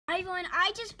Hi everyone,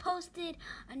 I just posted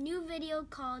a new video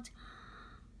called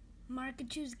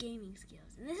Markachu's Gaming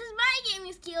Skills. And this is my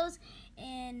gaming skills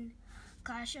in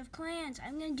Clash of Clans.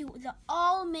 I'm going to do the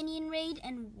all minion raid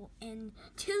and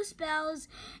 2 spells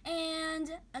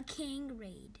and a king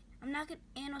raid. I'm not going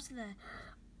to, and also the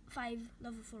 5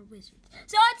 level 4 wizards.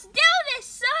 So let's do this,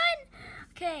 son!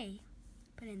 Okay,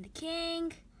 put in the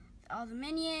king, all the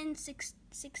minions,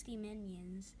 60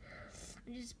 minions.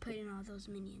 I'm just putting all those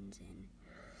minions in.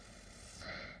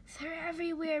 They're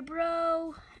everywhere,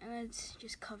 bro. And let's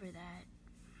just cover that.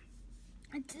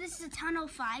 This is a Tunnel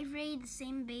 5 raid, the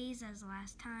same base as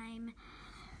last time.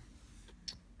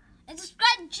 And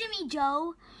subscribe to Jimmy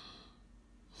Joe.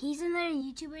 He's another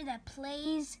YouTuber that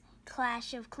plays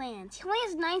Clash of Clans. He only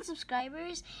has 9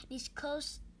 subscribers, and he's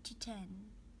close to 10,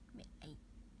 I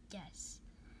guess.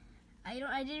 I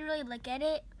didn't really look at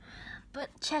it, but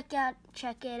check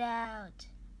it out.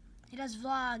 He does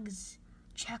vlogs.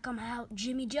 Check them out,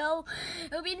 Jimmy Joe.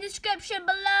 It'll be in the description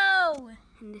below.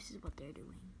 And this is what they're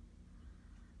doing.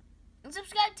 And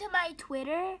subscribe to my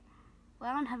Twitter. Well,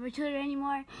 I don't have a Twitter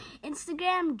anymore.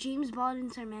 Instagram, James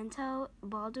Baldwin Sarmiento.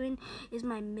 Baldwin is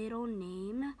my middle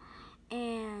name.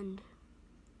 And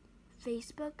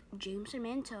Facebook, James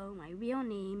Sarmiento, my real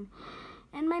name.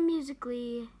 And my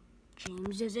Musical.ly,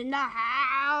 James is in the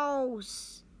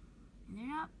house. And they're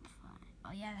not fun.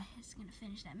 Oh yeah, it's gonna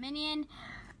finish that minion.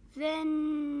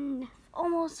 Then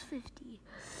almost 50,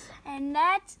 and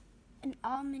that's an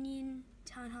all minion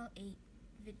Town Hall 8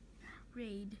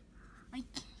 raid. My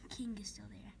king is still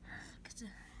there,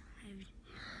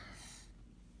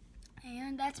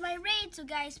 and that's my raid. So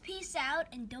guys, peace out,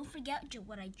 and don't forget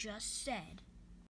what I just said.